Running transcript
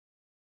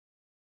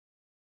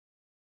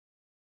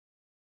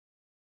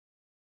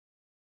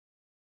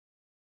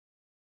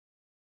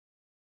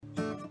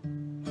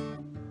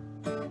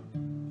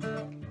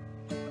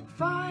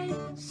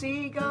5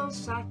 seagulls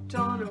sat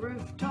on a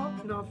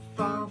rooftop not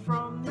far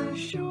from the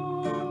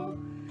shore.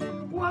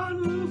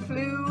 1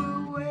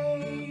 flew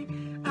away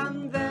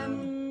and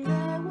then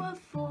there were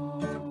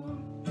 4.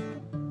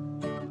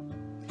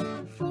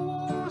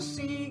 4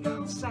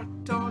 seagulls sat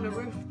on a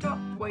rooftop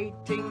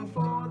waiting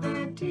for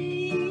their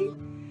tea.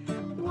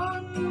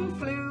 1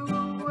 flew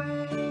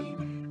away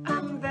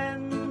and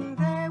then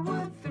there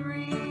were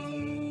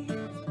 3.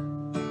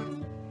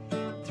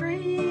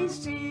 3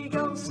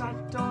 seagulls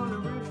sat on a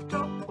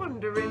rooftop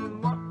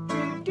wondering what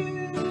to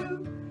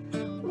do.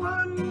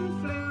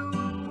 1 flew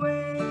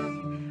away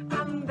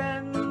and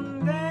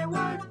then there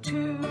were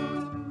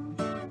 2.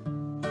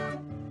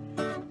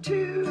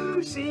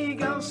 2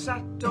 seagulls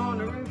sat on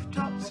a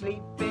rooftop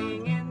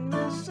sleeping in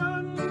the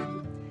sun.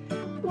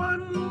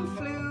 1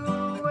 flew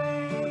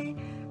away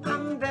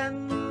and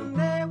then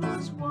there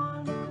was 1.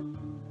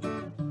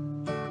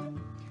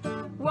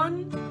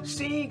 1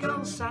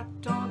 seagull sat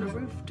on a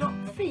rooftop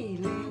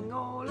feeling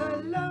all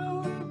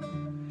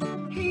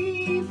alone.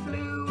 He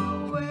flew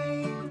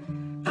away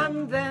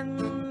and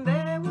then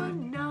there were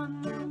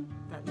none.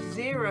 That's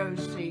 0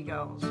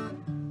 seagulls.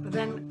 But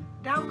then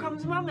down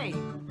comes Mummy.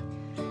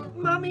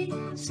 Mummy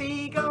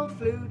seagull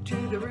flew to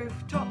the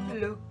rooftop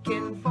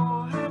looking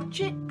for her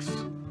chicks,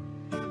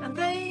 and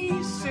they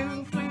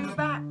soon flew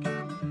back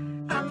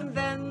and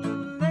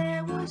then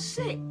there were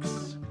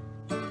 6.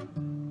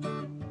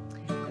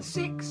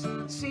 6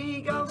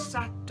 seagulls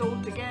sat all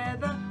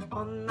together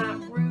on that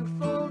roof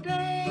all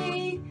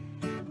day,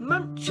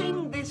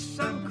 munching this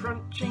and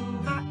crunching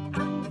that,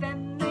 and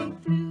then they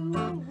flew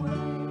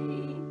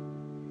away.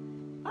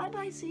 Bye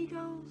bye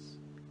seagulls,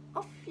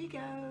 off you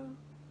go.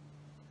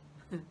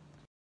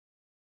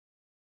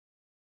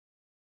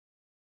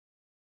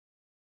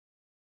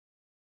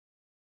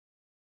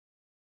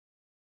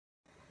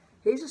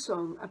 Here's a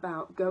song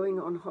about going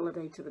on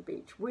holiday to the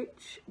beach,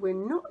 which we're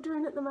not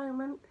doing at the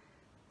moment,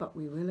 but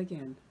we will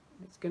again.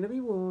 It's going to be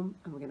warm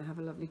and we're going to have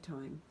a lovely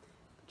time.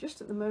 But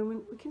just at the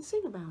moment we can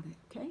sing about it,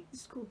 okay?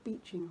 This is called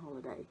Beaching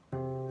Holiday.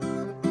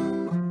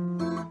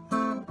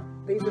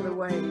 These are the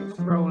waves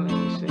rolling,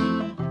 you see.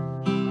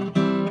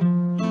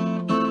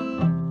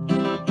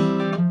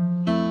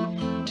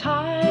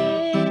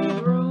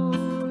 Tide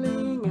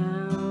rolling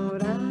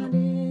out and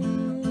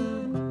in.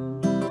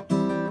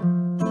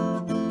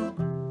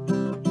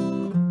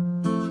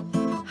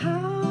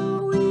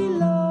 How we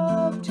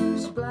love to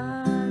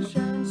splash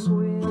and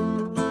swim.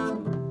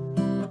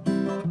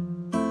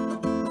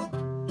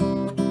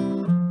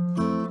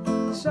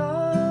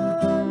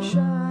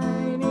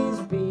 Sunshine is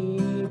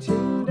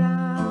beating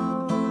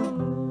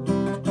down,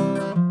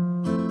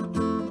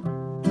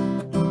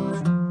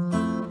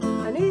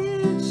 and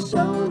it's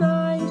so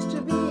nice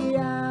to be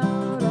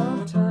out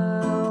of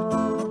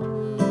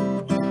town.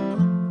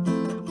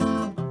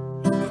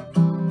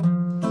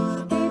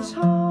 It's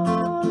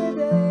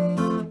holiday,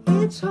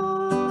 it's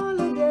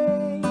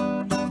holiday.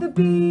 The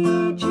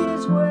beach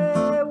is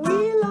where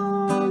we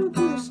long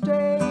to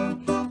stay.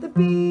 The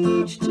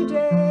beach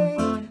today,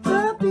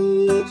 the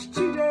beach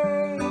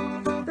today.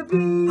 The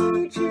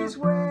beach is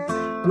where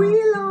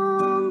we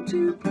long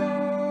to play.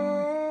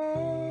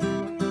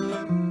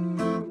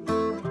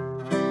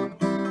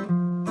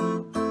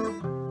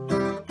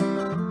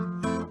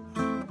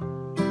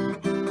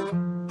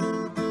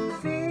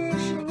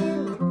 Fishing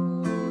in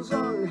pools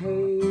on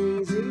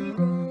hazy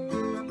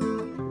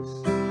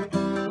days,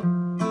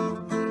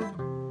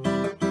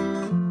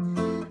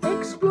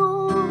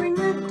 exploring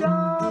the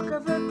dark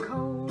of a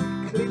cold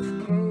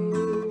cliff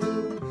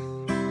cave,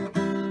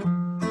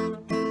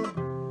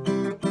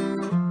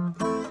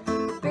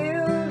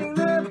 building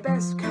the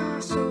best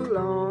castle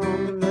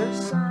on the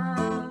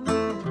sand,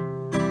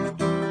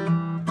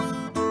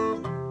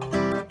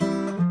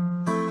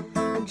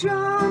 and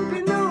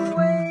jumping the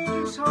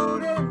waves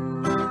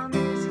holding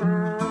Mummy's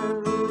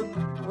hand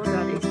or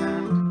Daddy's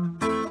hand.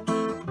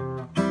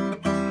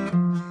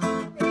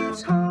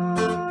 It's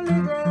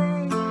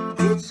holiday,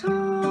 it's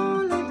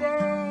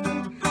holiday.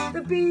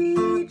 The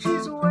beach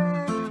is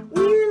where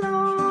we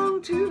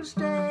long to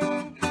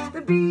stay.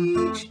 The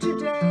beach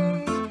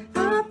today,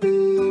 the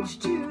beach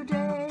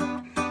today.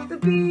 The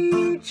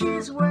beach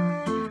is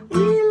where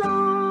we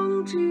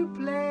long to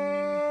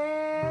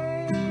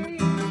play.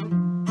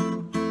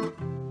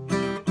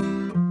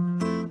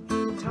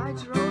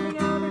 Tides rolling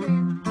out and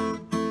in.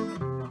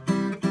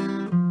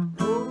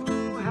 Oh,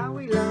 how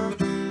we love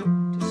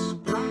to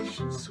splash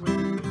and swim.